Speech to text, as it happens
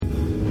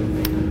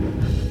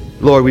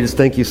Lord, we just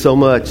thank you so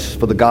much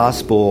for the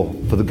gospel,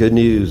 for the good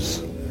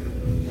news.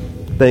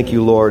 Thank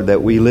you, Lord,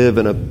 that we live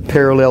in a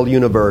parallel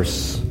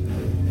universe,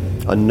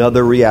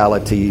 another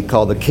reality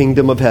called the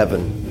kingdom of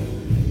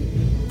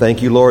heaven.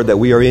 Thank you, Lord, that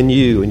we are in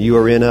you and you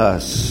are in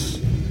us,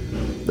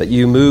 that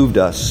you moved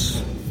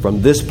us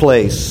from this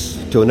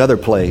place to another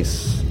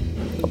place,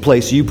 a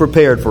place you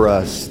prepared for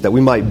us, that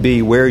we might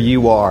be where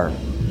you are.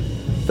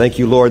 Thank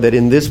you, Lord, that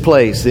in this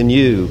place, in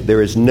you,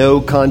 there is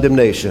no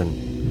condemnation.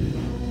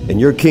 In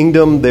your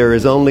kingdom, there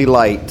is only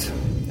light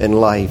and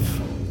life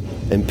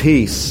and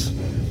peace.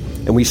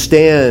 And we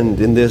stand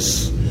in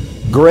this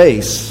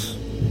grace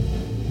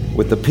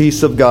with the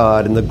peace of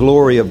God and the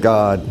glory of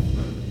God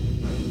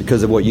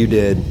because of what you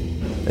did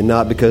and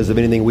not because of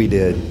anything we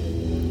did.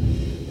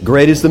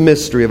 Great is the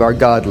mystery of our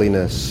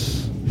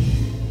godliness,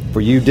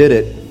 for you did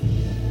it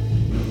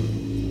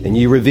and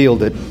you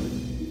revealed it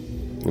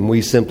and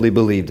we simply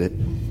believed it.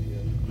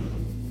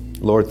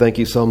 Lord, thank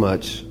you so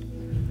much.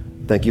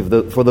 Thank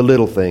you for the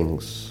little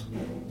things,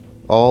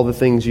 all the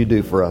things you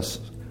do for us,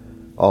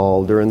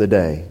 all during the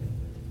day,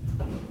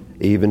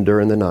 even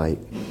during the night.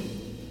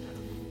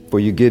 For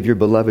you give your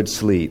beloved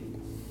sleep,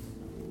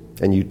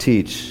 and you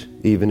teach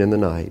even in the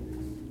night.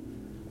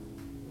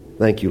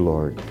 Thank you,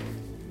 Lord.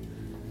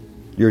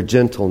 Your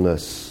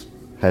gentleness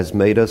has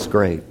made us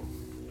great.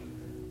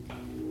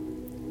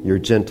 Your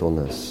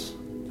gentleness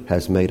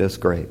has made us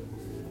great.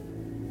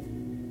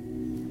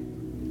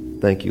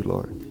 Thank you,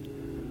 Lord.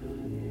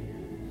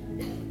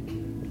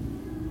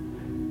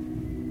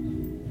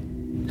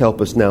 Help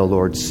us now,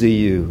 Lord, see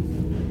you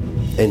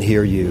and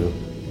hear you.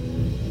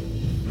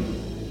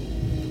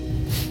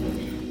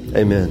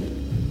 Amen.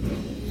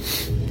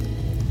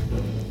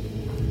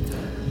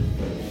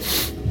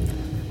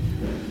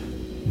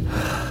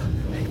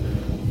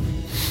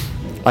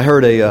 I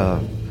heard a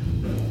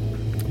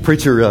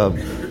preacher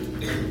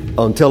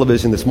on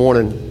television this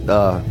morning.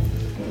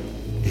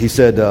 He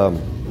said,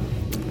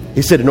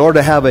 in order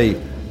to have a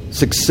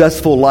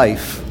successful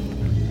life,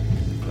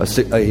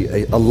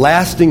 a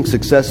lasting,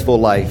 successful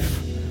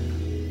life,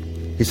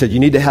 he said, you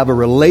need to have a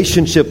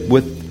relationship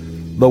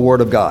with the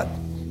Word of God,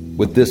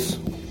 with this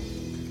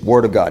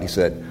Word of God, he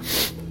said.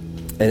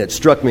 And it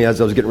struck me as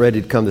I was getting ready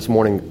to come this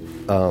morning,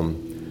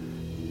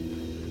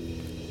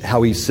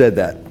 how he said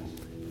that.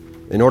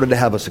 In order to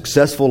have a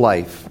successful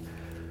life,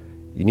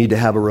 you need to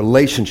have a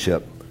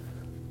relationship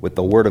with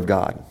the Word of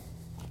God.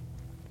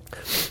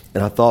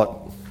 And I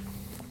thought,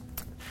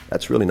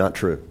 that's really not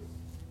true.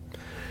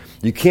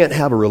 You can't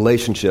have a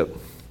relationship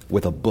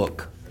with a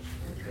book.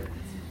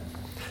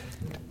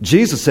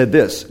 Jesus said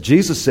this.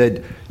 Jesus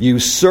said, you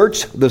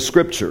search the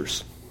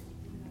Scriptures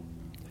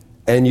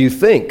and you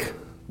think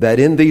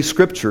that in these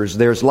Scriptures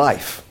there's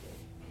life.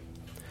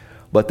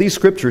 But these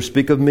Scriptures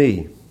speak of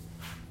me,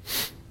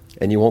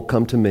 and you won't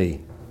come to me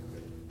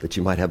that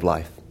you might have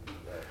life.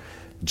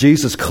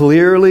 Jesus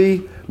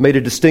clearly made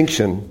a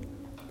distinction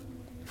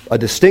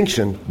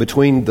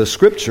between the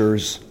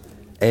Scriptures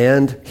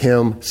and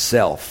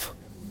himself.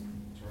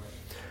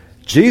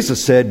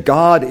 Jesus said,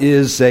 God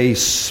is a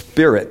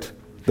spirit.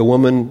 The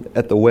woman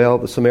at the well,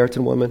 the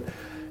Samaritan woman,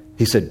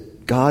 he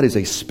said, God is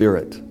a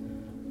spirit.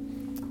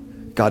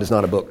 God is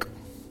not a book.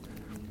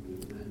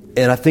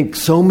 And I think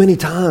so many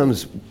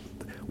times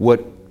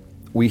what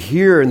we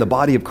hear in the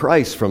body of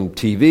Christ from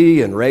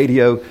TV and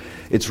radio,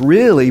 it's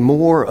really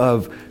more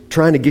of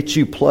trying to get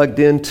you plugged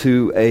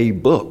into a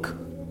book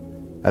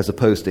as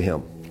opposed to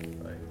him.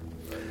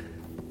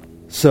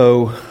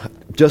 So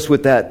just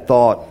with that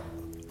thought,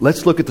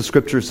 let's look at the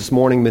Scriptures this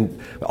morning.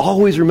 And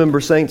always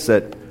remember, saints,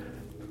 that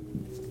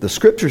the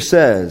Scripture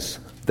says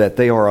that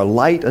they are a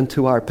light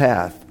unto our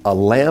path, a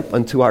lamp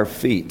unto our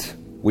feet,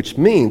 which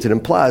means, it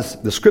implies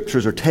the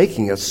Scriptures are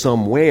taking us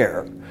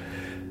somewhere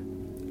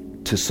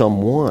to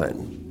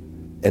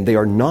someone, and they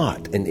are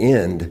not an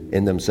end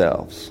in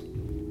themselves.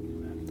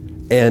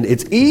 And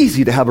it's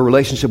easy to have a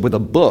relationship with a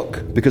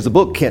book because the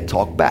book can't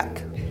talk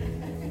back.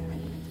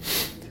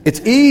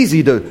 It's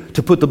easy to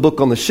put the book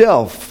on the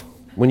shelf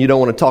when you don't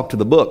want to talk to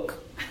the book.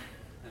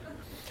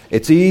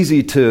 It's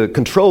easy to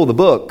control the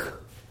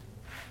book.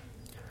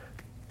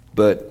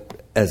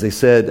 But as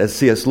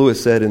C.S.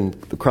 Lewis said in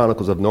the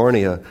Chronicles of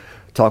Narnia,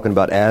 talking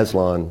about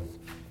Aslan,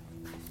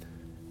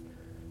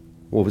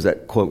 what was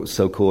that quote? It was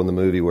so cool in the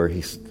movie where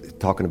he's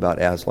talking about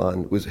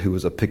Aslan, who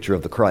was a picture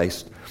of the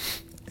Christ.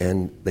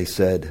 And they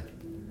said,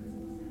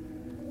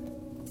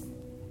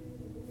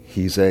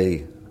 he's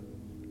a...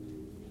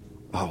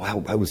 Oh, wow,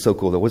 that was so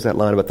cool. There was that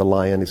line about the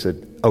lion. He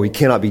said, he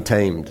cannot be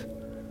tamed.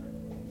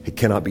 He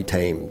cannot be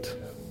tamed.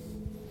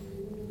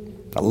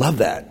 I love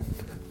that.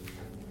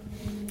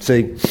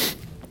 See, it's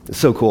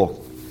so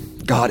cool.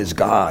 God is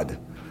God.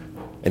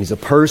 And he's a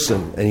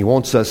person. And he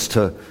wants us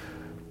to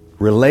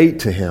relate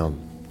to him.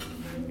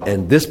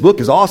 And this book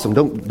is awesome.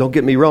 Don't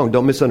get me wrong.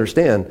 Don't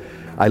misunderstand.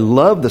 I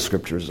love the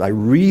Scriptures. I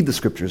read the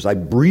Scriptures. I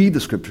breathe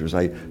the Scriptures.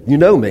 You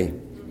know me.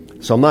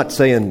 So I'm not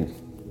saying...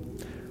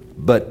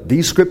 But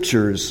these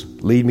Scriptures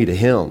lead me to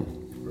him.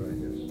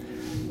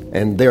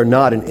 And they're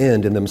not an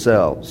end in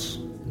themselves.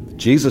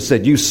 Jesus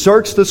said, you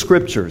search the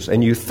Scriptures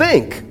and you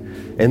think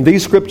In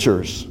these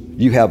scriptures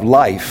you have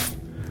life,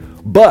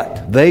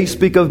 but they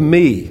speak of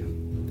me,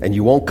 and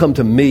you won't come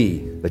to me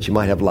that you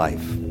might have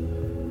life.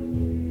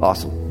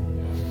 Awesome.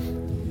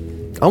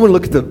 I want to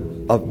look at the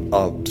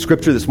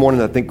scripture this morning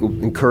that I think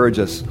will encourage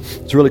us.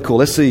 It's really cool.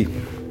 Let's see. You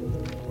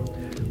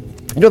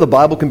know the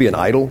Bible can be an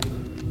idol?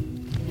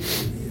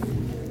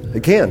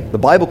 It can. The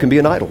Bible can be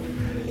an idol.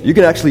 You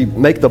can actually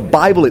make the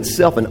Bible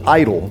itself an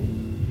idol.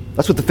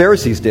 That's what the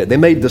Pharisees did. They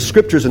made the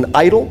scriptures an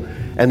idol,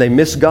 and they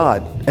missed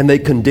God, and they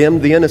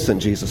condemned the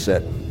innocent, Jesus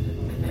said.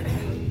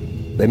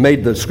 They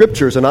made the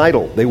scriptures an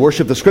idol. They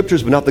worshiped the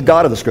scriptures, but not the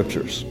God of the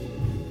scriptures.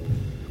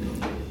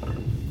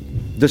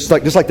 Just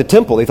like the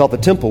temple. They thought the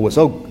temple was,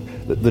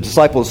 the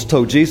disciples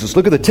told Jesus,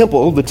 look at the temple.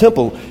 Oh, the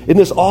temple. Isn't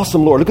this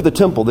awesome, Lord? Look at the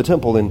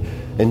temple.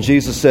 And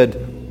Jesus said,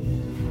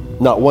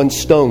 not one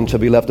stone shall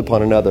be left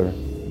upon another,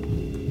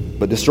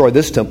 but destroy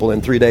this temple.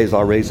 In 3 days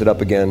I'll raise it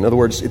up again. In other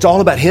words, it's all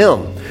about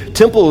Him.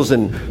 Temples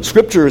and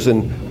scriptures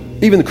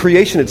and even the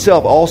creation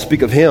itself all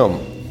speak of Him.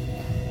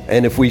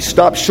 And if we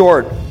stop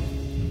short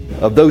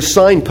of those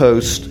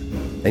signposts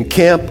and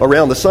camp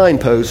around the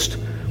signpost,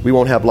 we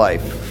won't have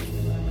life.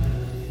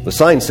 The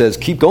sign says,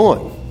 keep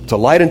going. It's a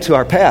light unto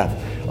our path,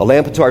 a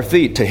lamp unto our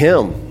feet, to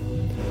Him.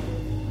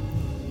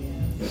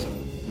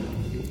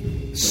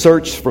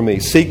 Search for me,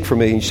 seek for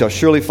me, and you shall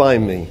surely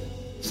find me.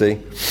 See?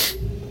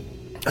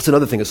 That's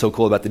another thing that's so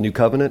cool about the New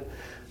Covenant.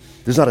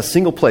 There's not a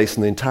single place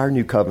in the entire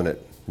New Covenant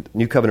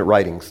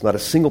writings, not a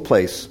single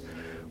place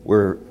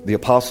where the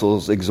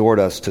apostles exhort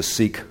us to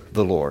seek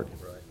the Lord.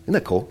 Isn't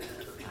that cool?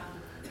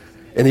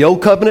 In the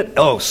Old Covenant,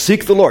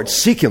 seek the Lord,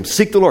 seek Him,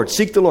 seek the Lord,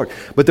 seek the Lord.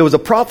 But there was a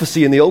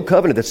prophecy in the Old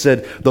Covenant that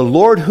said, the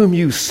Lord whom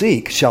you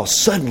seek shall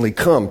suddenly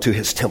come to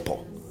His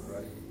temple.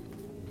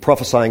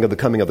 Prophesying of the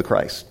coming of the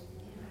Christ.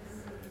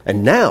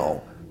 And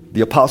now,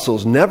 the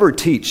apostles never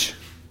teach,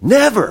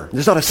 never.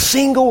 There's not a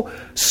single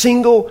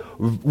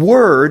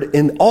word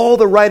in all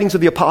the writings of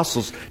the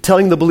apostles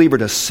telling the believer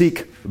to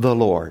seek the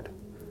Lord.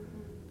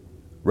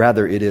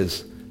 Rather, it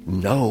is,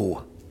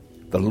 know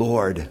the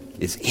Lord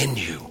is in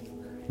you.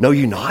 Know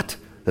you not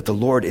that the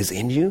Lord is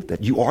in you,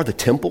 that you are the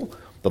temple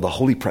of the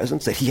holy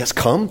presence, that He has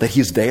come, that He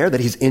is there, that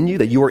He's in you,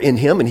 that you are in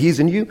Him and He's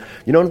in you?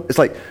 You know, it's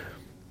like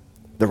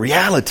the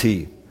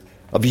reality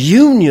of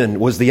union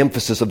was the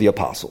emphasis of the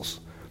apostles.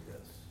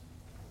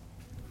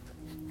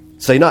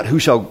 Say not, who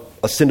shall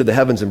ascend to the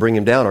heavens and bring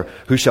Him down, or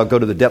who shall go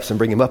to the depths and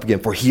bring Him up again,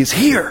 for He is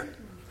here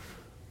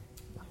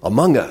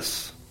among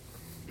us.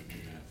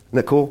 Isn't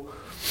that cool?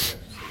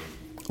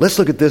 Let's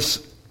look at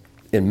this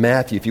in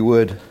Matthew, if you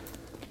would.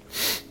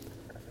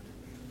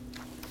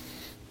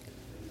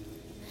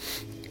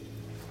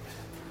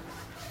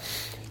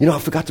 You know, I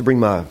forgot to bring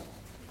my...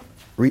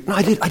 No,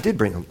 I did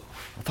bring them.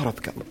 I thought I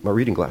forgot my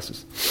reading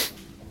glasses.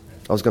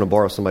 I was going to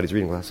borrow somebody's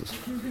reading glasses.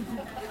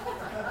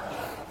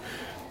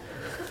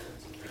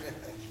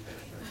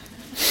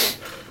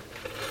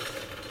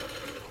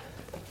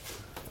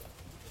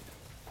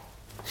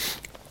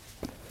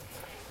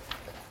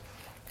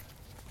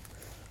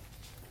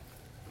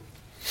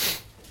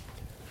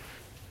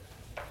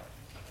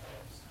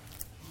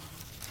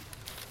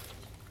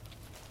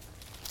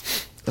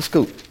 Let's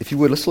go, if you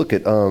would, let's look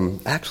at,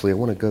 actually, I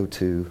want to go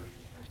to,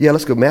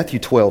 let's go Matthew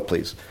 12,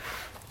 please.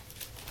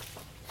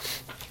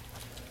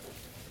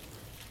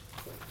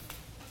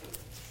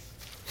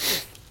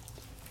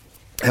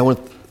 I want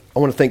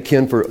to thank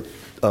Ken for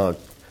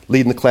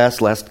leading the class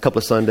the last couple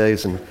of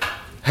Sundays and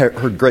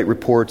heard great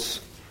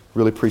reports.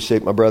 Really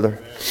appreciate my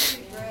brother.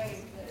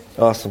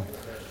 Awesome.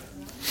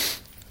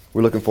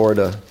 We're looking forward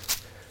to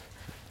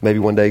maybe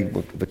one day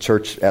the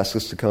church asks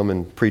us to come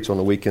and preach on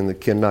the weekend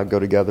that Ken and I go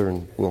together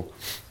and we'll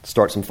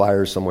start some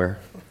fires somewhere.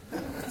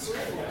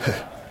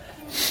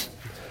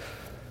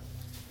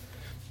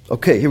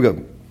 Okay, here we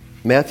go.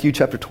 Matthew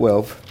chapter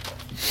 12.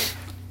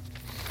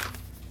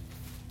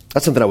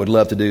 That's something I would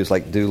love to do, is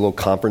like do little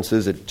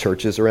conferences at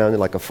churches around,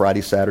 like a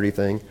Friday, Saturday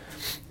thing.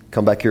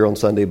 Come back here on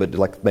Sunday, but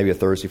like maybe a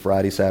Thursday,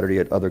 Friday, Saturday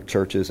at other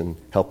churches and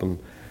help them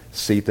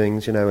see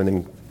things, and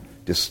then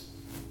just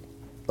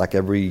like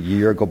every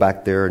year go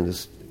back there and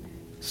just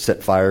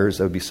set fires.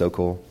 That would be so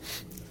cool.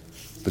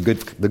 The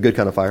good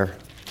kind of fire.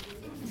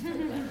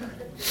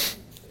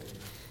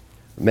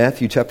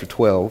 Matthew chapter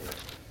 12.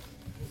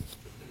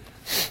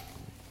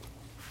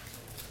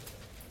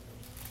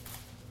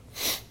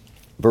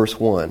 Verse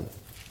 1.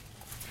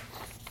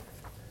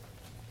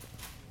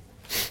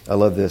 I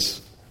love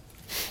this.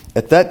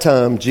 At that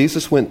time,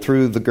 Jesus went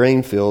through the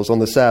grain fields on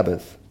the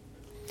Sabbath,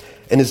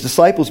 and His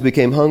disciples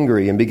became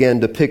hungry and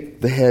began to pick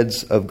the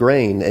heads of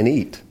grain and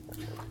eat.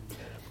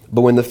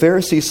 But when the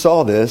Pharisees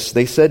saw this,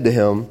 they said to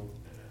Him,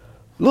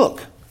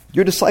 "Look,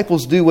 your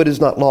disciples do what is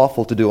not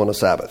lawful to do on a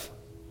Sabbath."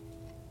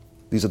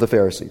 These are the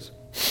Pharisees.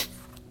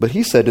 But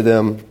He said to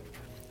them,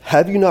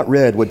 "Have you not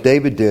read what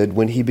David did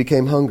when he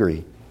became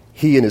hungry,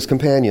 he and his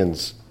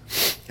companions,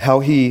 how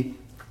he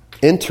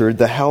entered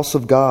the house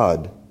of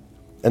God,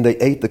 and they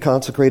ate the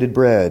consecrated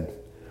bread,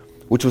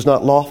 which was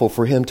not lawful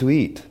for him to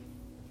eat,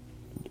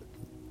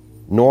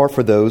 nor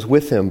for those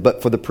with him,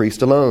 but for the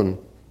priest alone?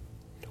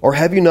 Or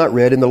have you not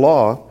read in the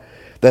law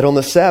that on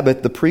the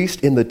Sabbath the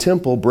priests in the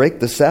temple break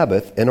the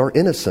Sabbath and are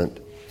innocent.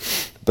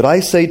 But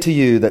I say to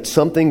you that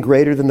something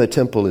greater than the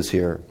temple is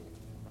here.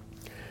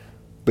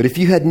 But if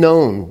you had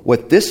known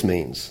what this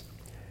means,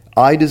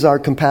 I desire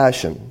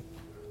compassion,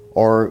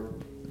 or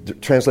the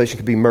translation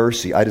could be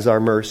mercy. I desire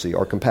mercy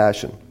or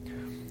compassion,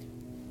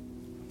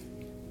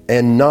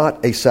 and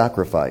not a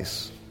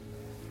sacrifice,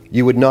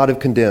 you would not have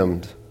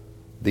condemned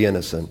the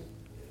innocent.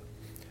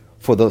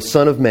 For the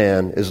Son of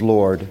Man is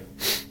Lord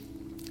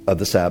of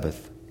the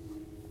Sabbath.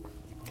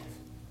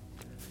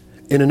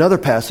 In another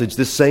passage,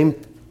 this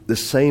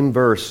same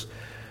verse,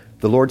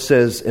 the Lord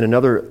says in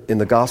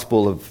the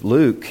Gospel of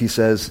Luke, He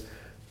says,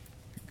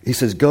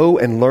 go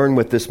and learn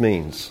what this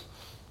means.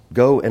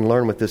 Go and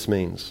learn what this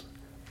means.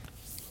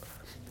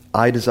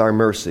 I desire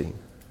mercy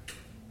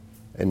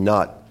and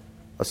not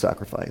a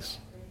sacrifice.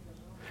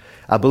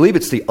 I believe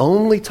it's the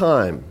only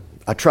time,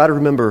 I try to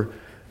remember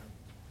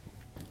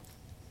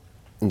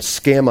and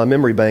scan my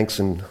memory banks,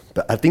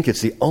 but I think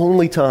it's the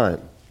only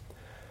time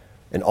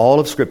in all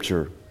of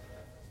Scripture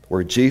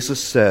where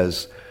Jesus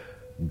says,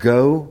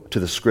 go to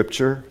the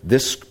Scripture,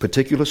 this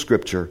particular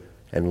Scripture,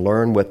 and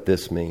learn what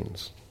this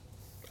means.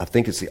 I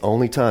think it's the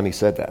only time He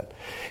said that.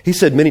 He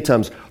said many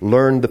times,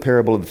 learn the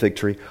parable of the fig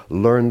tree,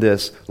 learn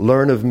this,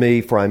 learn of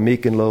me, for I'm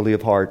meek and lowly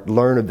of heart,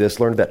 learn of this,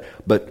 learn of that.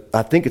 But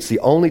I think it's the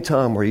only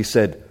time where He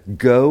said,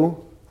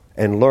 go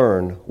and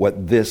learn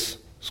what this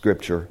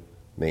Scripture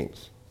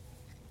means.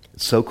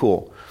 It's so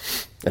cool.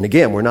 And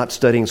again, we're not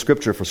studying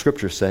Scripture for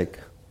Scripture's sake,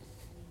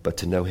 but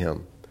to know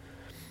Him.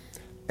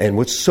 And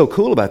what's so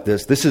cool about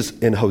this is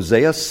in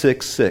Hosea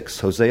 6:6.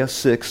 Hosea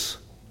 6,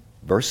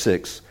 verse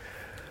 6.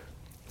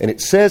 And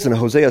it says in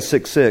Hosea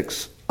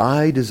 6:6,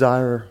 I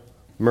desire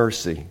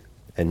mercy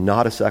and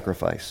not a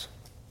sacrifice.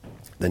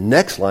 The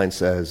next line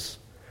says,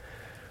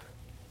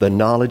 the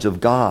knowledge of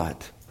God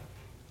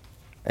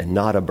and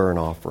not a burnt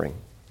offering.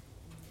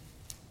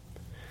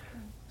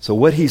 So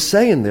what He's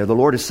saying there, the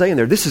Lord is saying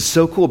there, this is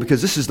so cool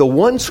because this is the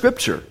one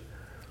Scripture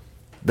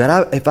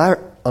that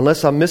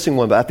unless I'm missing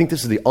one, but I think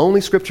this is the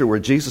only Scripture where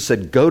Jesus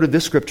said, go to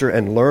this Scripture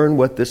and learn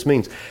what this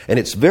means. And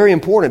it's very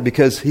important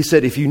because He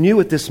said, if you knew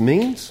what this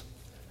means,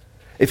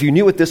 if you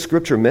knew what this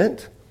Scripture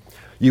meant,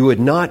 you would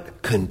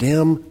not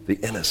condemn the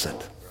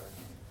innocent.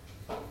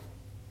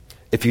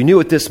 If you knew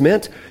what this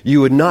meant,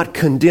 you would not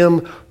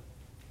condemn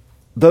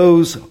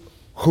those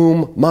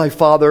whom my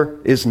Father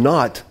is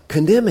not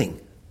condemning.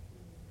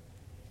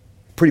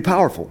 Pretty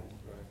powerful.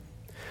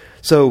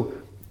 So,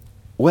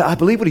 I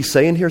believe what He's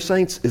saying here,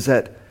 saints, is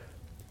that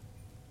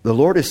the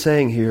Lord is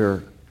saying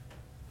here,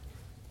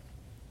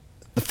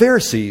 the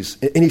Pharisees,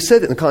 and He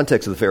said it in the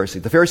context of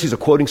the Pharisees are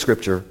quoting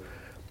Scripture,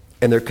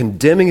 and they're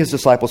condemning His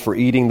disciples for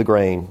eating the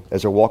grain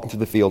as they're walking through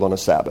the field on a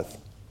Sabbath.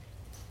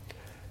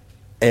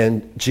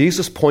 And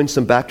Jesus points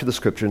them back to the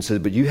Scripture and says,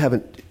 but you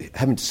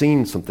haven't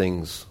seen some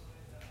things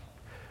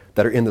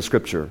that are in the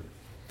Scripture.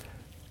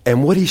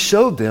 And what He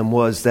showed them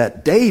was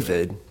that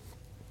David,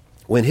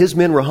 when his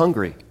men were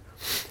hungry,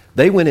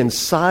 they went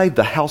inside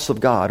the house of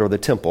God, or the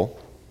temple,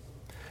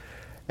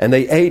 and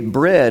they ate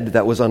bread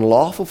that was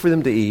unlawful for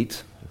them to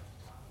eat,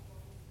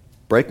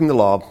 breaking the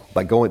law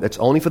by going, that's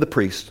only for the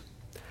priest.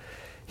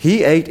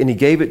 He ate and he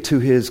gave it to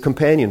his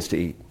companions to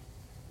eat.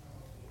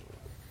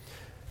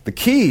 The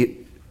key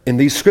in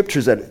these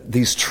scriptures, that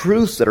these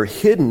truths that are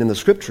hidden in the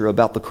Scripture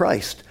about the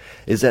Christ,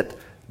 is that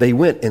they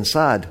went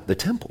inside the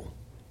temple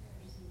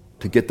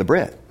to get the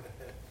bread.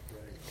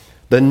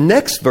 The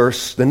next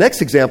verse, the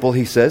next example,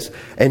 he says,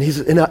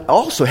 and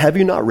also, have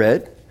you not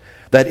read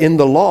that in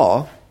the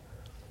law,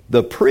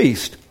 the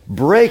priest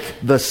break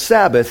the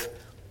Sabbath,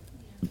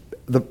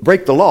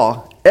 break the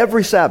law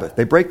every Sabbath.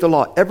 They break the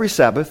law every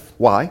Sabbath.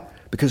 Why?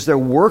 Because they're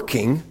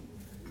working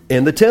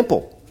in the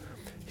temple.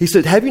 He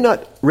said, have you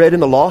not read in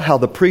the law how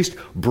the priests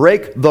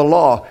break the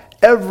law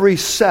every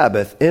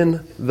Sabbath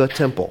in the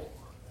temple?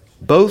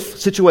 Both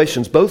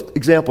situations, both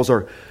examples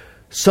are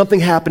something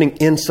happening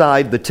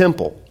inside the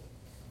temple.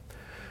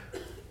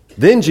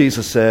 Then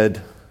Jesus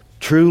said,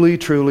 truly,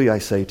 truly, I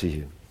say to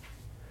you,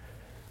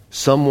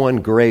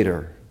 someone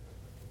greater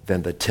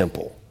than the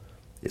temple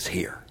is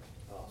here.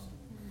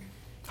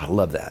 I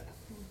love that.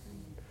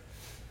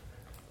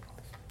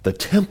 The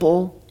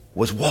temple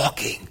was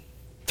walking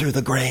through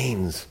the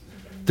grains,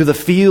 through the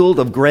field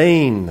of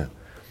grain.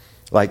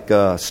 Like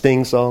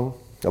Sting song.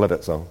 I love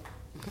that song.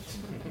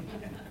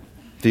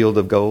 Field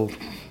of gold.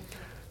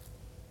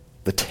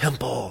 The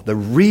temple, the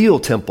real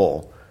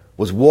temple,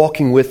 was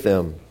walking with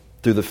them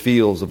through the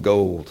fields of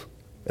gold.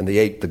 And they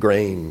ate the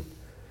grain.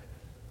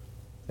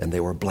 And they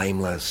were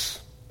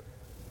blameless.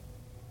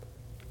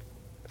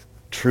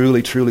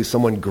 Truly, truly,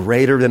 someone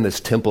greater than this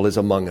temple is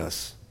among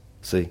us.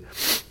 See?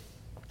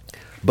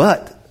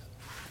 But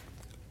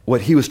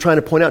what he was trying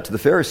to point out to the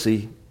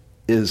Pharisee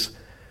is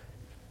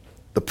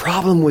the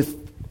problem with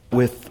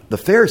the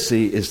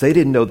Pharisee is they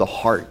didn't know the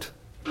heart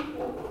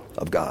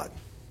of God.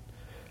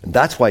 And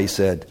that's why he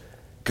said,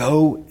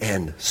 go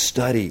and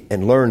study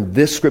and learn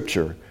this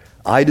scripture.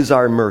 I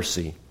desire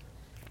mercy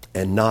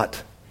and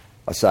not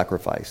a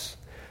sacrifice.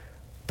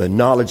 The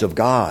knowledge of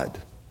God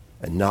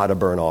and not a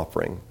burnt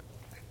offering.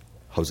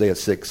 Hosea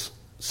 6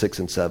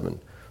 and 7.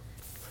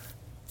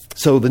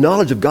 So the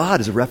knowledge of God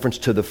is a reference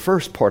to the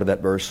first part of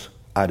that verse,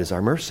 I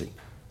desire mercy.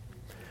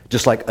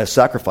 Just like a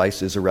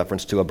sacrifice is a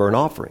reference to a burnt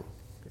offering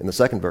in the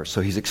second verse.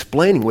 So he's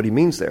explaining what he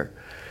means there.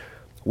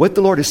 What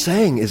the Lord is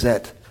saying is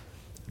that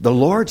the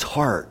Lord's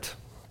heart,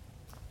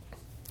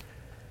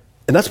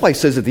 and that's why he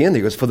says at the end,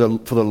 he goes, for the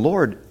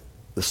Lord,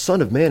 the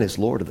Son of Man is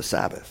Lord of the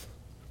Sabbath.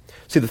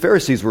 See, the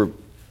Pharisees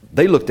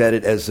they looked at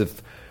it as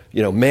if,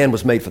 man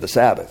was made for the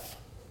Sabbath.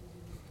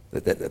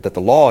 That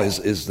the law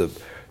is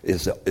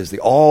the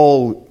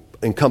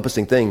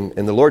all-encompassing thing.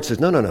 And the Lord says,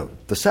 no.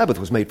 The Sabbath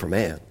was made for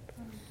man.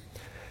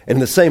 And in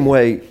the same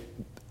way,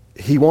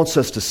 he wants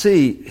us to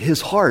see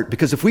his heart.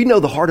 Because if we know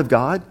the heart of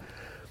God,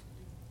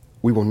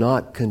 we will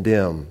not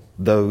condemn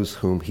those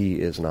whom he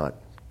is not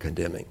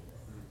condemning.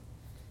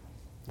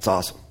 It's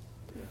awesome.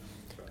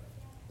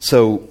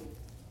 So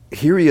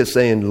here he is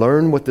saying,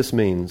 learn what this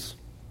means.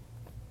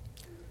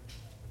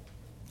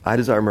 I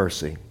desire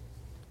mercy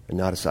and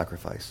not a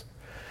sacrifice.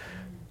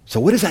 So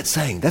what is that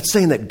saying? That's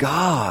saying that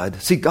God,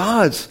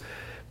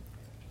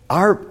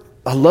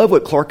 I love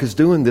what Clark is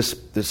doing, this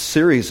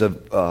series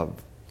of,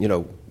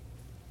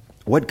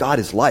 what God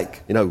is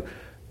like.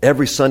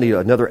 Every Sunday,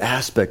 another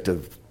aspect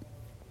of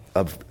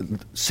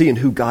seeing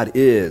who God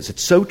is.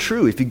 It's so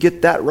true. If you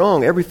get that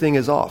wrong, everything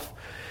is off.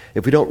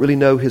 If we don't really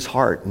know his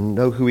heart and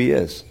know who he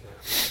is.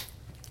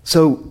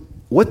 So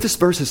what this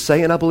verse is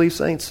saying, I believe,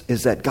 saints,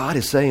 is that God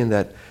is saying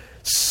that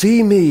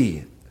see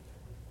me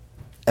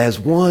as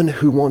one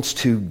who wants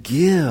to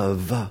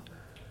give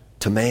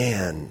to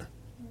man.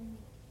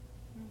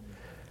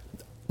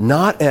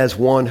 Not as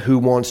one who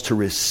wants to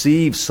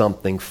receive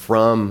something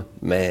from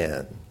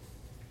man.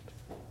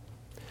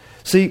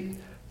 See,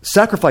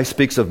 sacrifice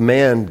speaks of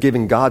man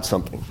giving God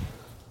something.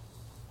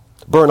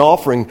 Burnt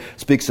offering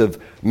speaks of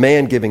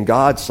man giving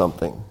God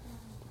something.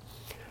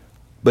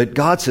 But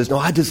God says, no,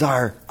 I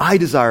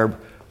desire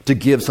to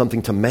give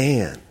something to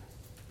man.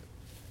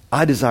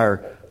 I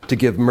desire to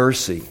give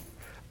mercy.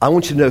 I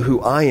want you to know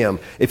who I am.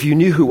 If you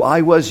knew who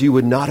I was, you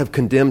would not have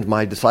condemned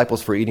my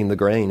disciples for eating the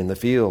grain in the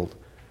field.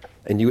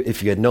 And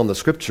if you had known the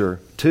scripture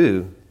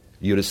too,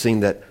 you would have seen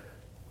that,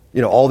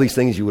 all these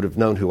things you would have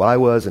known who I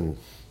was, and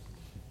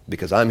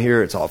because I'm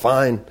here, it's all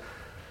fine.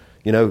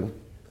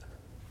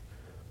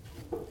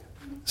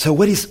 So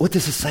what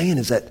this is saying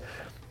is that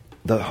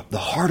the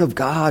heart of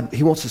God,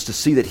 he wants us to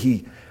see that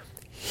he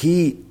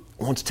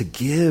wants to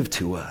give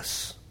to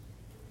us.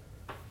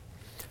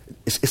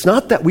 It's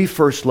not that we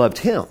first loved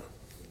him.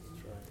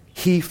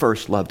 He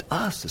first loved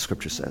us, the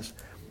scripture says.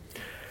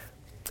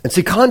 And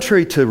see,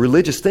 contrary to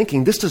religious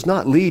thinking, this does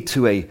not lead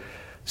to a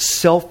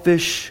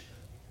selfish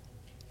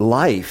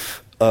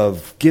life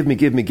of give me,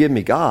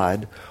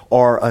 God,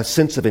 or a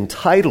sense of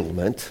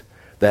entitlement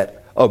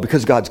that,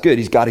 because God's good,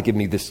 he's got to give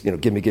me this,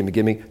 give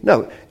me.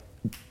 No,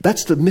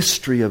 that's the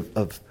mystery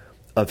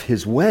of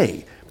his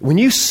way. When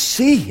you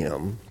see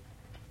him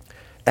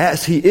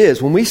as he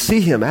is, when we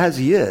see him as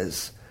he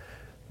is,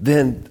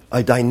 then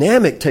a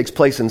dynamic takes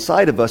place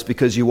inside of us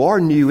because you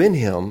are new in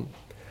him,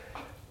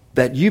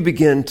 that you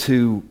begin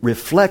to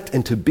reflect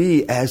and to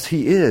be as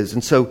he is.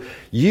 And so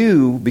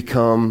you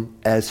become,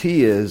 as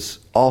he is,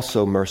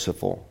 also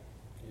merciful.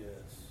 Yes.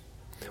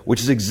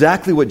 Which is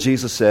exactly what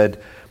Jesus said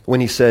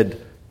when he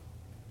said,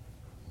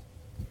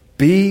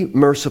 be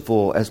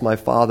merciful as my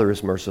Father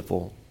is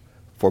merciful.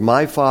 For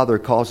my Father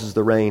causes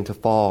the rain to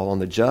fall on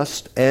the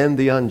just and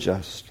the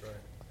unjust,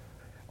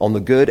 on the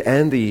good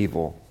and the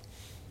evil.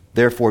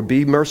 Therefore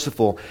be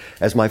merciful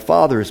as my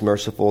Father is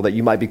merciful, that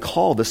you might be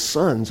called the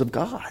sons of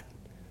God.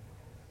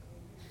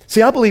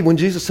 See, I believe when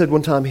Jesus said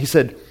one time, he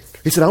said,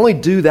 I only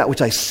do that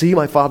which I see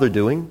my Father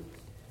doing.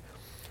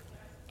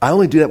 I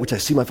only do that which I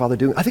see my Father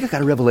doing. I think I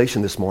got a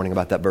revelation this morning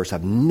about that verse.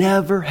 I've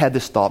never had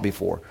this thought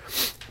before.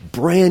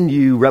 Brand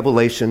new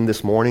revelation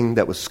this morning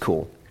that was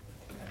cool.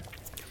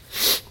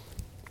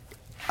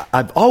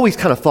 I've always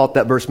kind of thought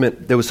that verse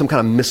meant there was some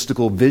kind of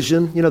mystical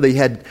vision.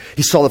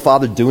 He saw the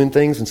Father doing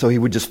things, and so he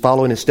would just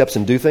follow in his steps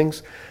and do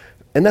things.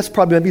 And that's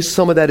probably, maybe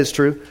some of that is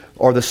true,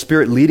 or the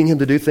Spirit leading him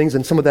to do things,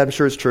 and some of that I'm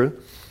sure is true.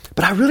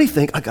 But I really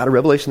think I got a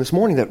revelation this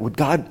morning that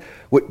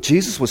what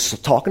Jesus was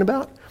talking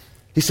about,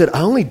 he said,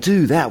 I only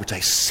do that which I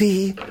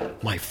see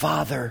my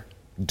Father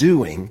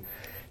doing.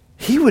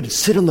 He would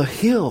sit on the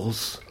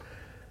hills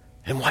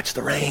and watch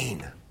the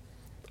rain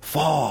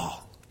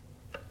fall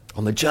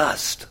on the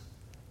just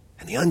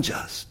and the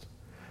unjust.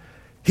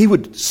 He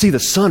would see the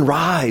sun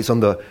rise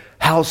on the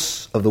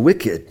house of the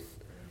wicked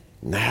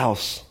and the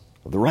house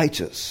of the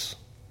righteous.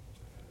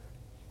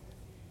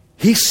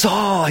 He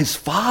saw his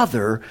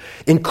Father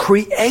in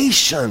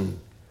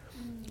creation,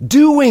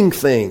 doing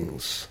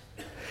things.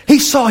 He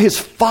saw his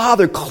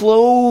Father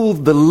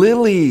clothe the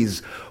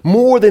lilies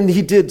more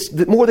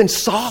than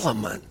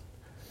Solomon.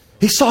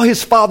 He saw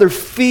his Father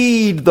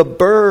feed the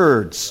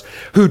birds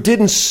who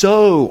didn't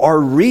sow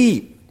or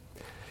reap.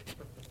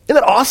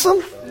 Isn't that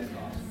awesome?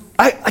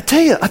 I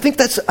tell you, I think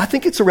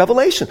it's a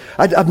revelation.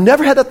 I've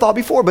never had that thought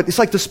before, but it's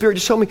like the Spirit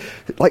just showed me,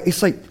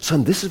 it's like,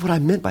 son, this is what I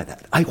meant by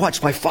that. I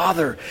watched my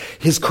Father,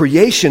 His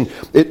creation.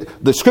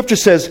 The Scripture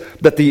says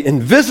that the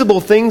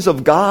invisible things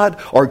of God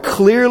are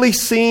clearly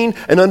seen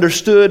and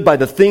understood by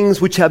the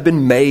things which have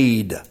been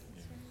made.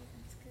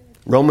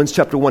 Romans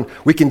chapter 1,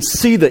 we can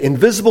see the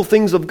invisible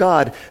things of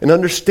God and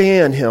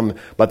understand Him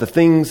by the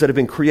things that have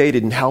been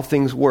created and how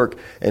things work.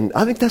 And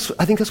I think that's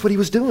what He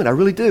was doing. I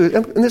really do.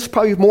 And there's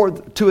probably more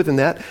to it than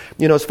that,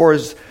 as far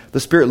as the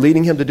Spirit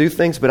leading Him to do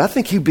things. But I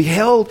think He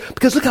beheld,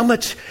 because look how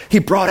much He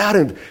brought out,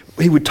 and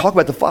He would talk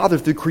about the Father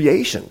through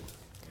creation.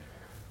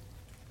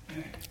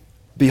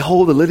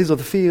 Behold the lilies of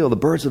the field, the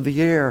birds of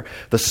the air,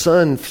 the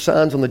sun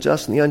shines on the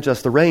just and the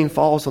unjust, the rain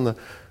falls on the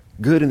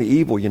good and the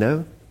evil,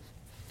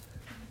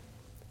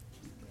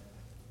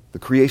 The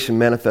creation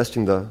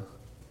manifesting the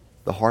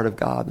heart of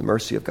God, the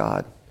mercy of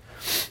God.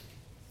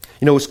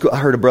 I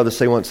heard a brother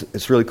say once,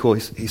 it's really cool.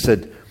 He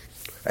said,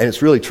 and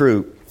it's really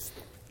true,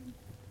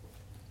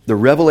 the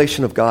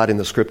revelation of God in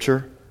the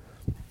Scripture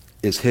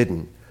is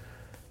hidden.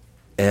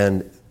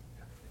 And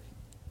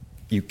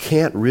you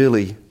can't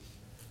really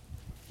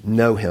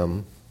know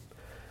Him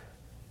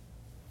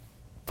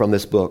from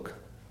this book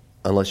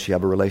unless you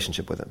have a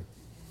relationship with Him.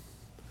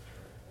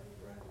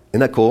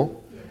 Isn't that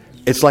cool?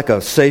 It's like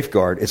a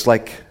safeguard. It's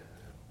like,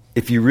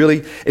 if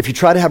you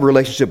try to have a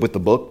relationship with the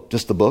book,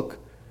 just the book,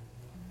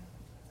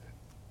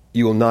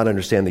 you will not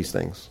understand these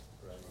things.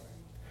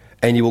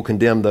 And you will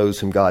condemn those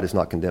whom God is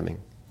not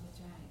condemning.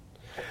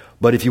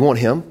 But if you want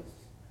Him,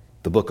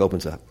 the book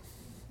opens up.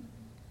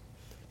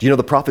 Do you know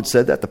the prophet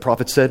said that? The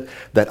prophet said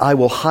that I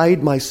will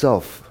hide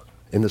myself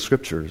in the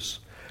Scriptures.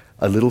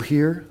 A little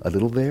here, a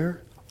little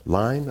there,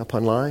 line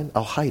upon line.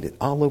 I'll hide it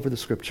all over the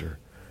Scripture.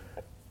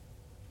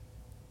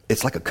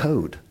 It's like a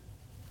code.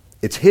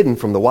 It's hidden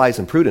from the wise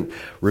and prudent,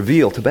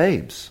 revealed to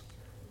babes.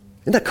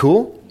 Isn't that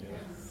cool?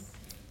 Yes.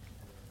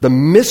 The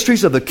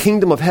mysteries of the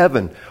kingdom of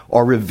heaven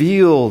are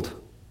revealed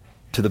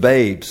to the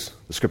babes,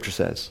 the Scripture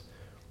says.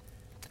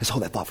 Let's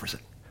hold that thought for a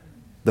second.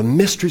 The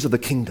mysteries of the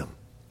kingdom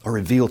are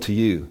revealed to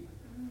you,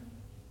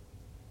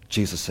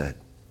 Jesus said.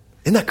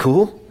 Isn't that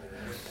cool?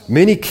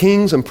 Many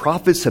kings and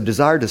prophets have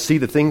desired to see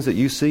the things that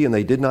you see, and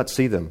they did not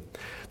see them.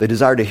 They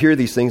desired to hear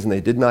these things, and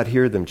they did not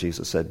hear them,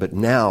 Jesus said. But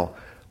now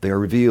they are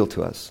revealed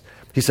to us.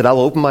 He said, I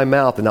will open my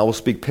mouth and I will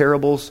speak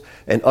parables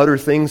and utter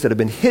things that have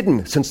been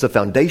hidden since the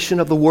foundation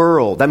of the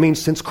world. That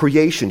means since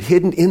creation,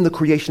 hidden in the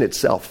creation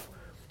itself.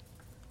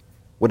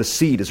 What a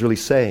seed is really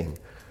saying.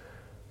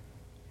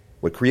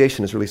 What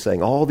creation is really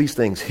saying. All these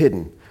things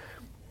hidden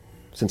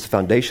since the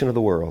foundation of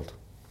the world.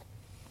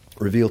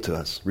 Revealed to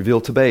us.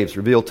 Revealed to babes.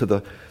 Revealed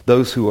to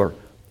those who are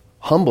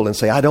humble and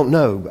say, I don't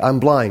know. I'm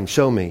blind.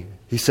 Show me.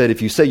 He said,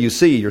 if you say you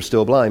see, you're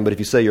still blind. But if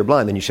you say you're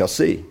blind, then you shall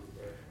see.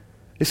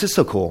 This is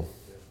so cool.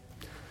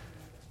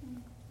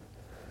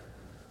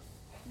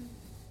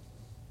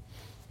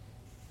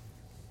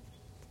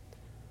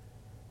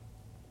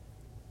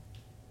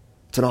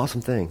 It's an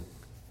awesome thing.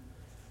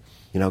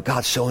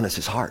 God's showing us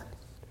His heart.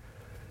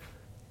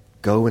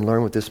 Go and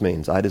learn what this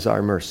means. I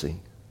desire mercy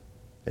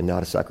and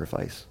not a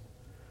sacrifice.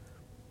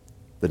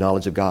 The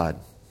knowledge of God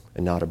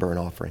and not a burnt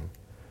offering.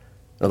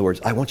 In other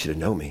words, I want you to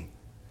know me.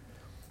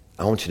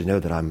 I want you to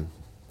know that I'm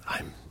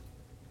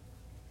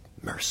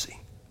mercy.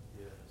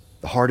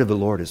 The heart of the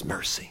Lord is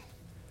mercy.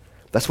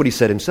 That's what He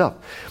said Himself.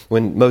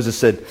 When Moses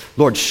said,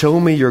 Lord, show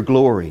me your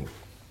glory.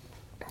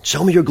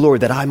 Show me your glory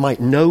that I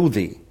might know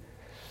Thee.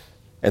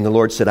 And the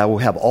Lord said, I will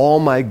have all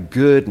my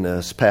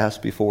goodness pass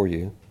before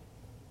you.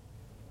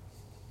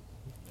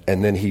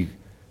 And then He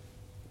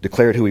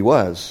declared who He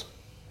was.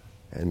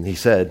 And He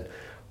said,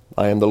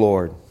 I am the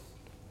Lord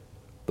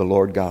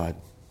God,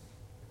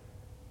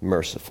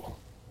 merciful.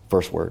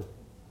 First word.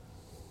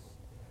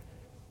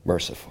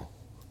 Merciful.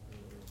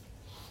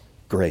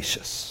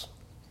 Gracious.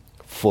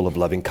 Full of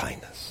loving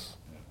kindness.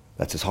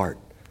 That's His heart.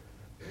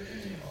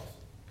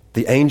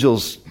 The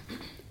angels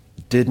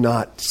did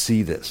not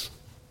see this.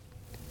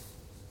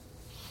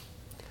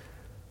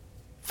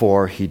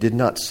 For He did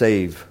not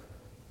save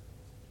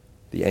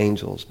the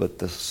angels, but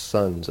the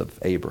sons of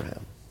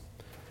Abraham.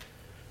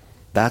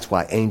 That's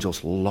why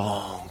angels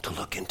long to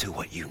look into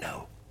what you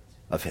know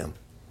of Him.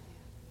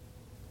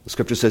 The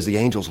Scripture says the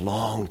angels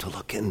long to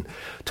look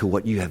into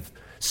what you have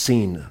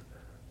seen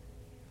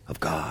of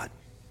God.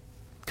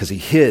 Because He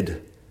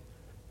hid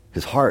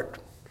His heart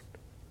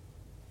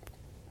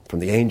from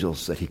the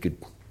angels that He could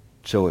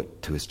show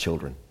it to His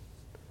children.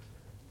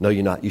 Know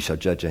you not, you shall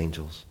judge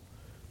angels.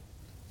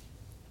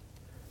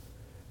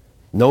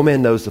 No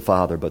man knows the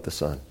Father but the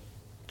Son.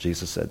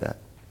 Jesus said that.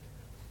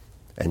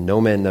 And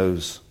no man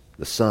knows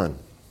the Son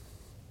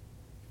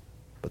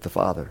but the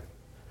Father.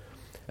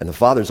 And the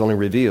Father is only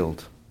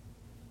revealed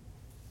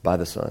by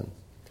the Son.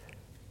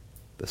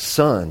 The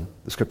Son,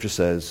 the Scripture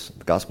says,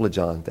 the Gospel of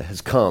John, that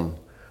has come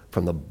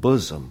from the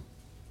bosom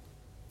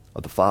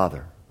of the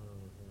Father,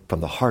 from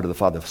the heart of the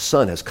Father. The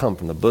Son has come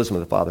from the bosom of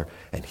the Father,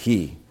 and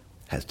He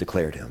has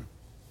declared Him.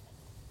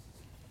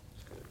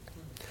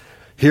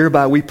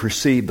 Hereby we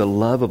perceive the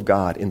love of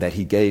God in that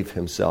he gave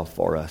himself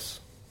for us.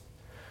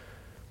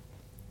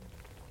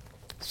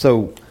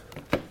 So,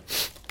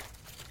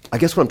 I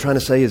guess what I'm trying to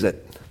say is that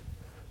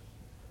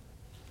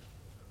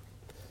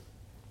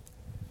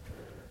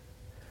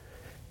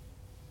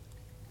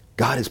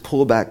God has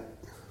pulled back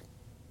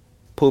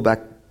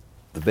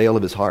the veil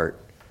of his heart.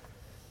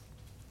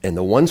 And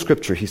the one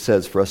scripture he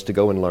says for us to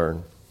go and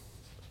learn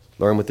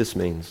what this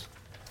means.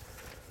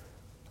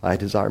 I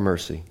desire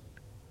mercy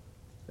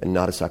and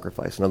not a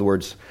sacrifice. In other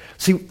words,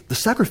 see, the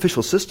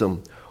sacrificial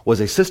system was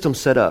a system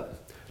set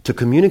up to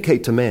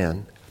communicate to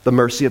man the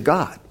mercy of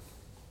God.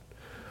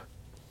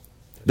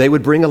 They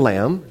would bring a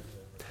lamb,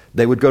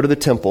 they would go to the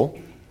temple,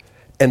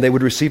 and they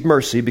would receive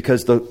mercy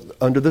because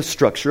under the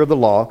structure of the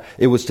law,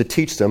 it was to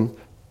teach them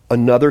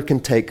another can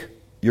take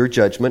your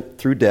judgment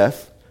through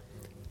death,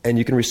 and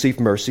you can receive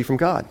mercy from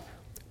God.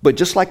 But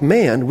just like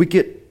man, we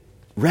get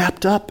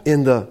wrapped up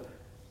in the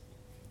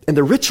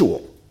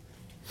ritual,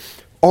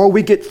 or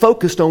we get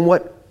focused on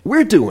what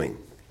we're doing.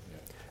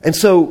 And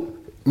so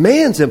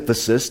man's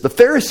emphasis, the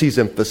Pharisees'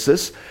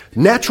 emphasis,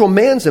 natural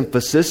man's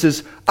emphasis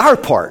is our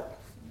part.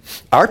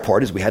 Our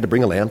part is we had to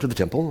bring a lamb to the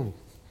temple,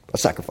 a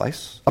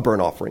sacrifice, a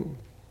burnt offering.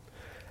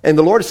 And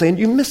the Lord is saying,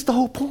 you missed the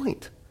whole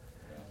point.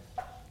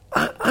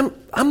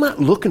 I'm not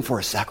looking for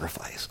a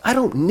sacrifice. I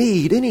don't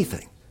need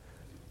anything.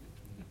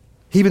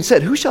 He even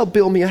said, who shall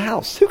build me a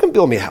house? Who can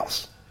build me a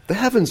house? The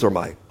heavens are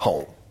my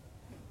home.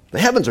 The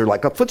heavens are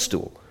like a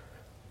footstool.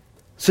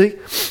 See?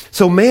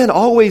 So man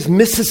always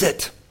misses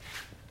it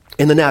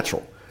in the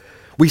natural.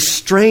 We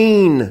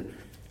strain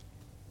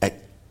at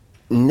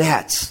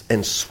gnats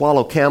and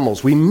swallow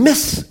camels. We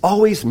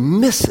always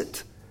miss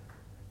it.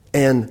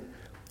 And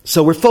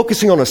so we're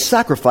focusing on a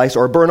sacrifice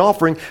or a burnt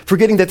offering,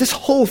 forgetting that this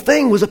whole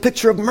thing was a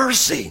picture of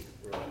mercy.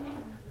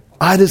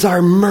 I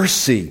desire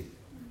mercy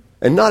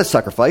and not a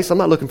sacrifice. I'm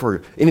not looking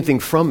for anything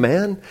from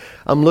man.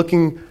 I'm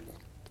looking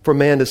for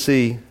man to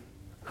see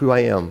who I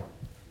am,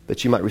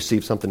 that you might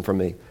receive something from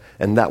me.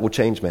 And that will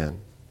change man.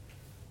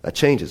 That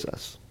changes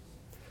us.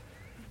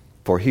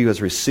 For he who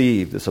has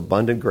received this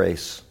abundant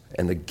grace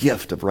and the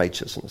gift of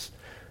righteousness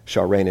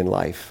shall reign in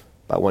life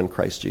by one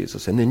Christ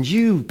Jesus. And then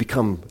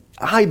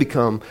I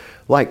become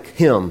like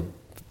him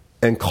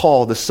and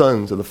call the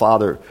sons of the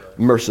Father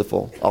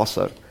merciful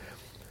also.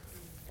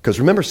 Because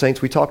remember,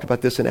 saints, we talked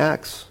about this in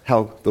Acts,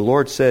 how the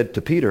Lord said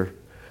to Peter,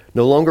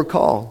 no longer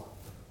call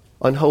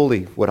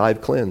unholy what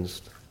I've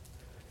cleansed.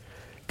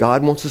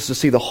 God wants us to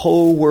see the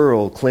whole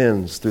world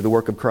cleansed through the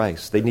work of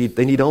Christ. They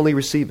need only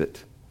receive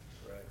it.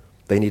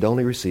 They need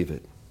only receive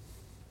it.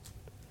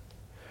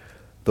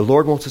 The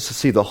Lord wants us to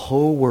see the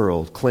whole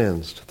world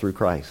cleansed through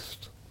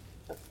Christ.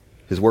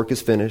 His work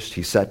is finished.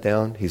 He sat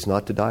down. He's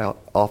not to die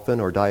often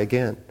or die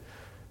again.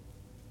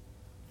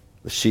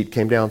 The sheet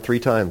came down 3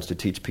 times to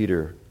teach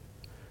Peter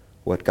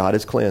what God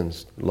has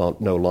cleansed,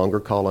 no longer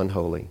call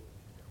unholy.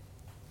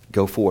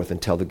 Go forth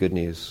and tell the good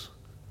news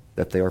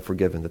that they are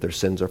forgiven, that their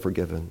sins are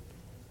forgiven.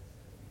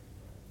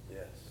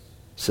 Yes.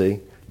 See?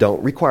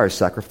 Don't require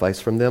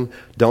sacrifice from them.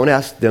 Don't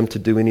ask them to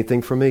do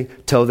anything for me.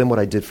 Tell them what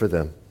I did for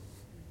them.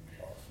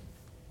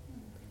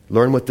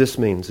 Learn what this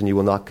means, and you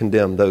will not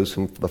condemn those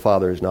whom the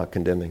Father is not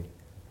condemning.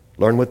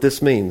 Learn what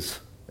this means,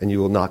 and you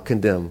will not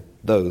condemn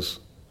those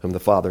whom the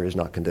Father is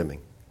not condemning.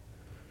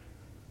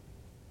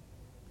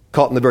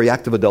 Caught in the very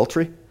act of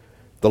adultery,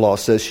 the law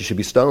says she should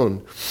be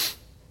stoned.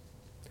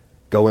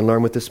 Go and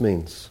learn what this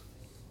means,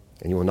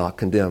 and you will not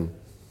condemn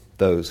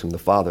those whom the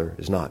Father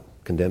is not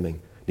condemning.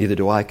 Neither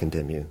do I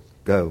condemn you.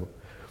 Go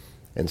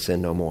and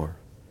sin no more.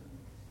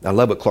 I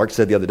love what Clark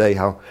said the other day,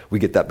 how we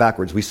get that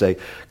backwards. We say,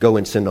 go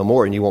and sin no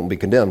more and you won't be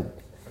condemned.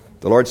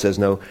 The Lord says,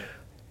 no,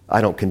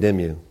 I don't condemn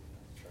you.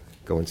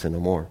 Go and sin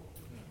no more.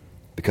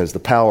 Because the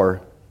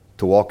power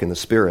to walk in the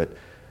Spirit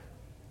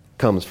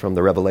comes from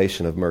the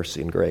revelation of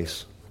mercy and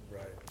grace.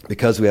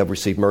 Because we have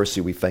received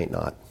mercy, we faint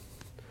not.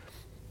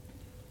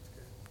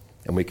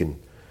 And we can,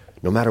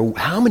 no matter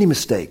how many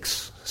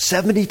mistakes,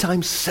 70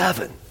 times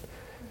 7.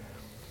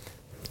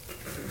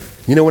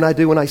 You know what I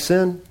do when I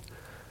sin?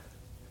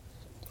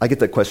 I get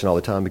that question all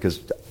the time because,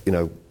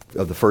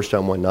 of the 1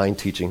 John 1:9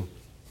 teaching.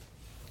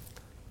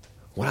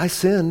 When I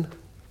sin,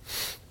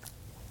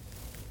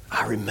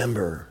 I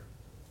remember.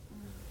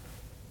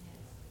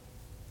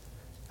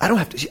 I don't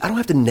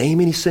have to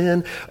name any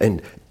sin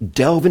and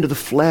delve into the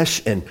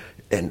flesh and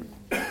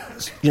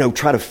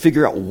try to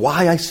figure out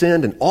why I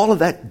sinned and all of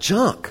that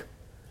junk.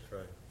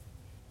 That's right.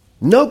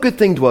 No good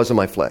thing dwells in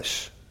my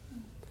flesh.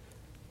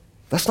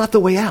 That's not the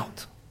way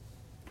out.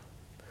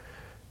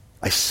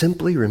 I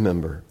simply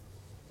remember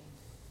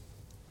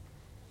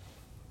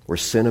where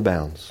sin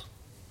abounds,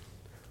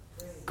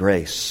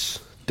 grace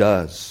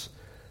does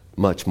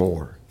much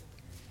more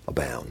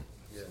abound.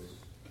 Yes.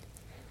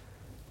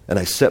 And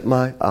I set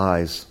my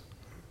eyes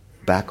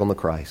back on the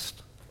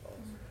Christ.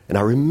 And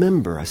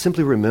I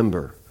simply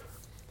remember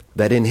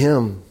that in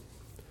Him,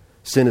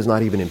 sin is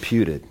not even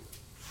imputed.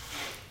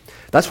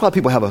 That's why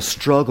people have a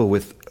struggle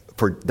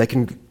they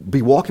can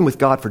be walking with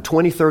God for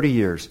 20, 30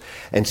 years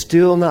and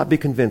still not be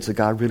convinced that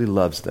God really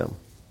loves them.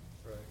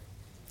 Right.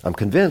 I'm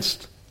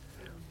convinced.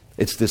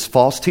 It's this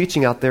false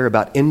teaching out there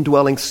about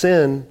indwelling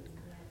sin,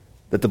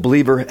 that the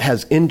believer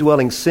has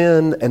indwelling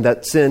sin and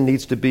that sin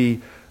needs to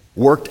be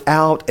worked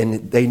out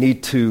and they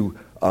need to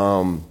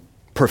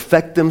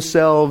perfect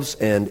themselves,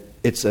 and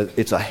it's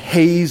a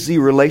hazy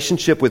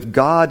relationship with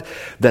God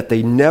that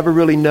they never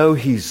really know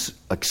He's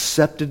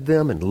accepted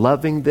them and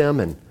loving them.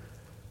 And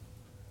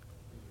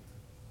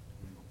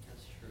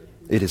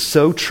it is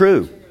so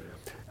true.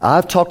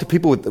 I've talked to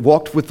people who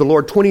walked with the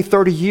Lord 20,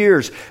 30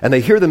 years, and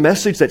they hear the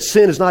message that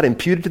sin is not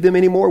imputed to them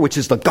anymore, which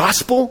is the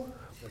gospel.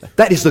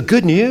 That is the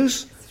good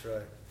news. That's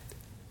right.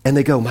 And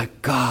they go, my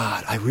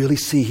God, I really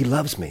see He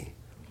loves me.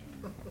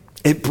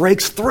 It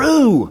breaks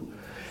through.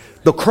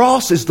 The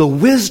cross is the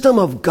wisdom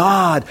of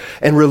God,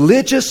 and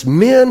religious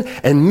men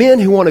and men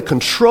who want to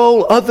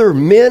control other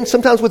men,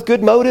 sometimes with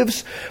good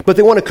motives, but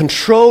they want to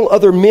control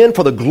other men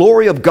for the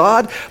glory of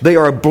God. They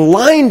are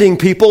blinding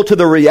people to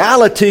the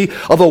reality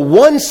of a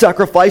one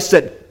sacrifice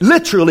that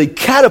literally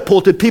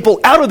catapulted people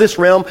out of this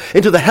realm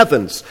into the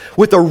heavens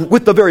with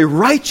the very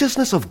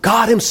righteousness of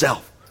God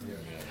Himself.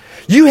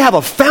 You have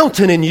a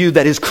fountain in you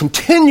that is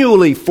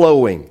continually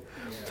flowing.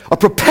 A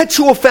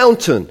perpetual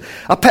fountain.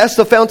 I passed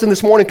the fountain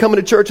this morning coming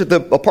to church at the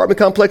apartment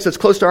complex that's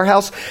close to our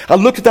house. I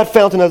looked at that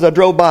fountain as I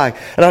drove by.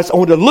 And I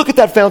wanted to look at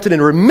that fountain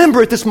and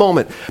remember at this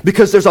moment,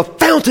 because there's a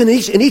fountain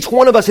in each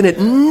one of us and it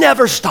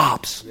never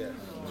stops.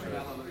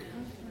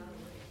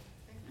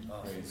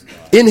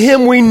 In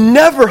Him we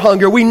never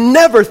hunger. We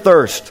never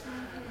thirst.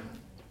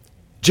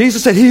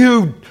 Jesus said, he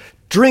who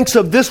drinks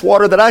of this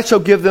water that I shall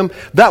give them,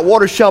 that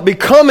water shall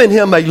become in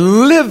him a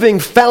living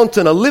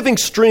fountain, a living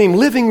stream,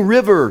 living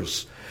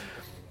rivers.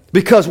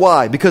 Because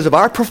why? Because of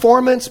our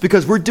performance?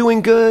 Because we're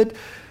doing good?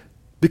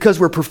 Because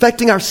we're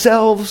perfecting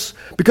ourselves?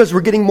 Because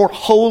we're getting more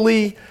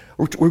holy?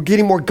 We're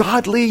getting more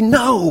godly?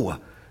 No.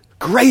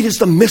 Great is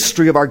the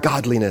mystery of our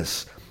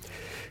godliness.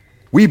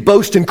 We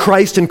boast in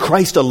Christ and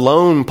Christ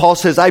alone. Paul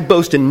says, I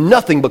boast in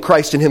nothing but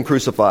Christ and Him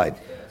crucified.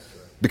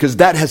 Because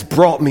that has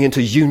brought me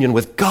into union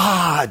with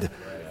God.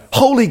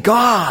 Holy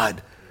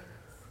God.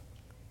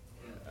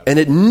 And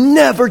it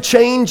never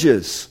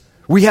changes.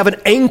 We have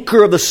an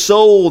anchor of the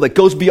soul that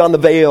goes beyond the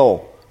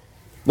veil.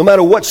 No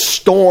matter what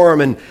storm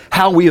and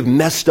how we have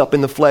messed up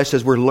in the flesh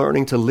as we're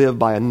learning to live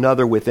by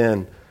another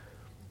within.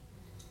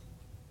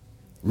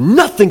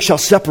 Nothing shall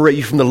separate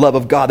you from the love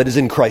of God that is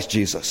in Christ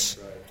Jesus.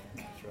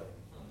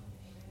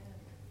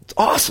 It's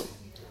awesome.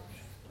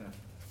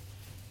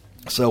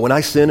 So when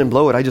I sin and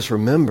blow it, I just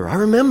remember. I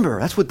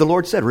remember. That's what the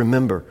Lord said.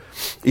 Remember.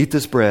 Eat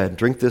this bread,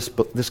 drink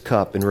this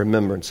cup in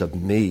remembrance of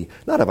me,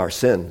 not of our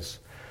sins.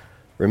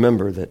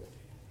 Remember that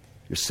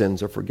your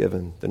sins are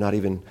forgiven. They're not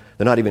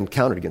even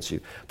counted against you.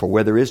 For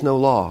where there is no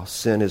law,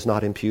 sin is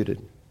not imputed.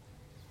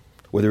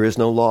 Where there is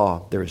no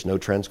law, there is no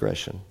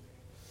transgression.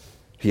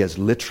 He has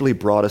literally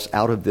brought us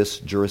out of this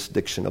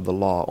jurisdiction of the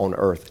law on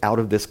earth, out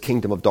of this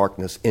kingdom of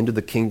darkness, into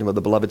the kingdom of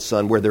the beloved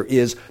Son, where there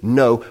is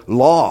no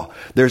law.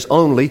 There's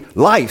only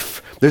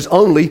life. There's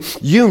only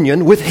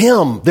union with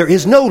Him. There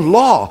is no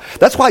law.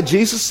 That's why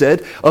Jesus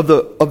said of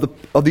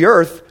the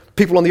earth,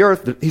 people on the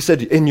earth, He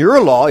said, in your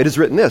law it is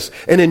written this,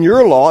 and in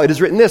your law it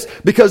is written this,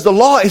 because the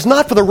law is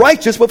not for the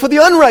righteous, but for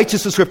the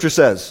unrighteous, the Scripture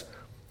says.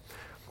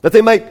 That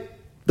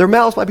their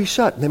mouths might be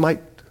shut, and they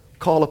might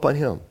call upon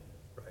Him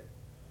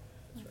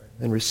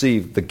and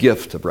receive the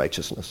gift of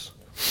righteousness.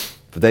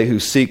 For they who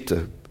seek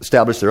to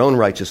establish their own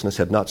righteousness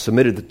have not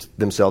submitted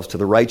themselves to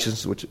the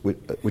righteousness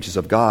which is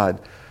of God,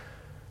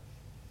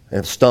 and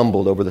have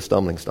stumbled over the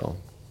stumbling stone.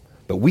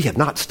 But we have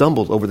not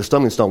stumbled over the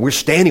stumbling stone. We're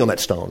standing on that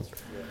stone.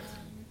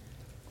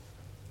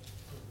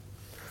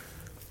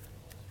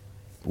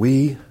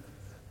 We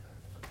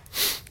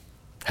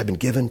have been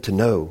given to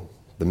know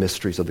the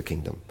mysteries of the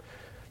kingdom.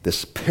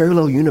 This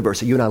parallel universe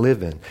that you and I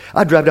live in.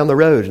 I drive down the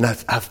road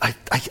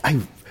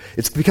and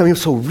it's becoming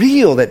so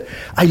real that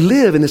I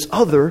live in this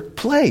other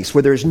place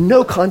where there's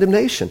no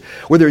condemnation,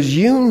 where there's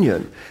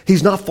union.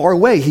 He's not far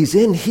away. He's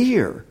in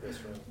here.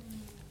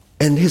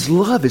 And His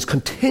love is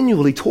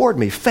continually toward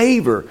me,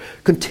 favor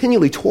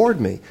continually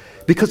toward me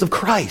because of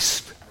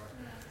Christ.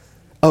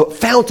 A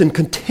fountain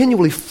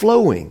continually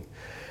flowing.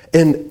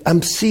 And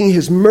I'm seeing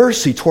His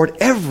mercy toward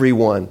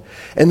everyone.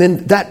 And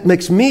then that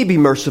makes me be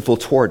merciful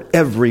toward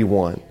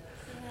everyone.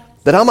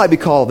 That I might be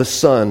called the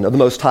Son of the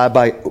Most High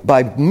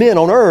by men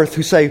on earth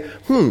who say,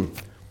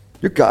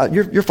 your God,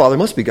 your Father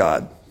must be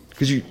God.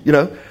 Because you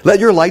let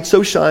your light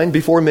so shine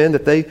before men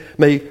that they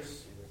may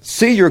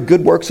see your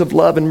good works of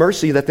love and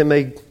mercy, that they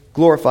may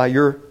glorify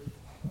your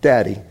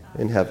Daddy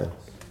in heaven.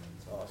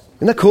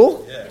 Isn't that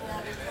cool?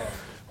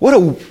 What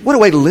a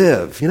way to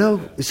live,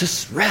 It's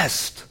just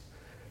rest.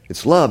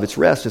 It's love, it's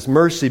rest, it's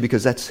mercy,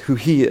 because that's who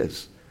He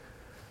is.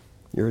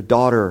 You're a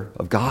daughter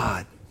of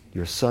God.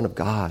 You're a son of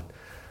God.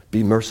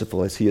 Be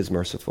merciful as He is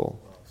merciful.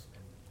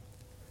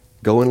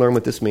 Go and learn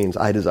what this means.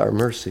 I desire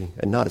mercy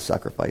and not a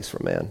sacrifice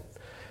for man.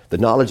 The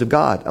knowledge of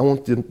God. I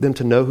want them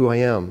to know who I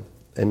am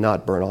and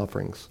not burnt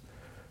offerings,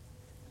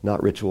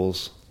 not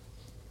rituals,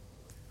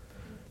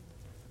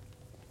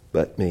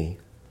 but me.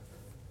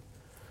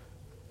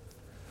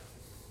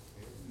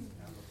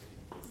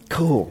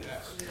 cool.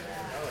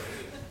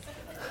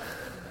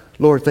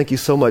 Lord, thank you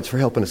so much for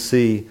helping us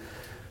see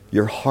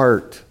your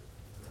heart.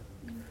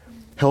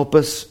 Help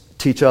us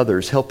teach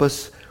others. Help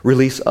us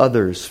release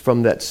others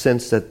from that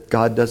sense that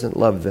God doesn't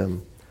love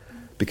them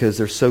because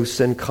they're so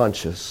sin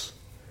conscious,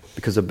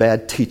 because of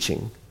bad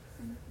teaching,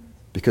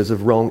 because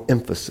of wrong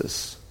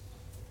emphasis,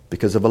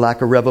 because of a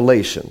lack of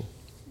revelation.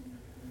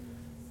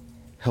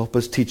 Help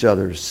us teach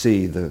others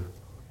see the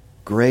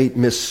great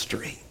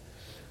mystery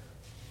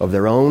of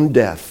their own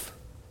death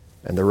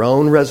and their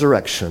own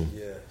resurrection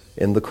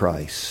in the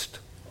Christ.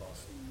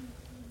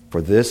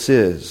 For this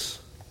is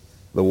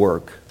the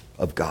work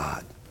of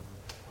God.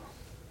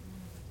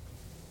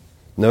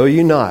 Know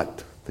you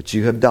not that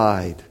you have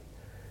died,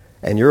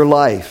 and your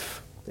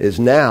life is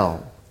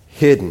now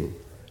hidden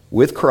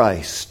with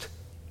Christ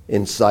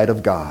in sight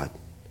of God,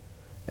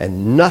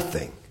 and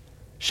nothing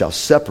shall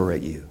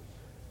separate you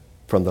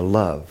from the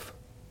love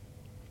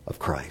of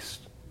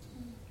Christ.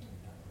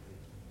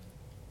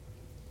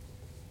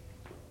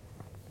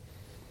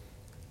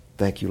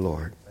 Thank you,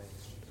 Lord.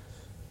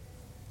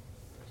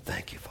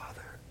 Thank you,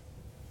 Father.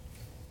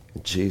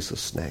 In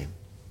Jesus' name.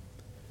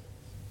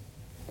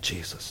 In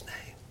Jesus'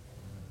 name.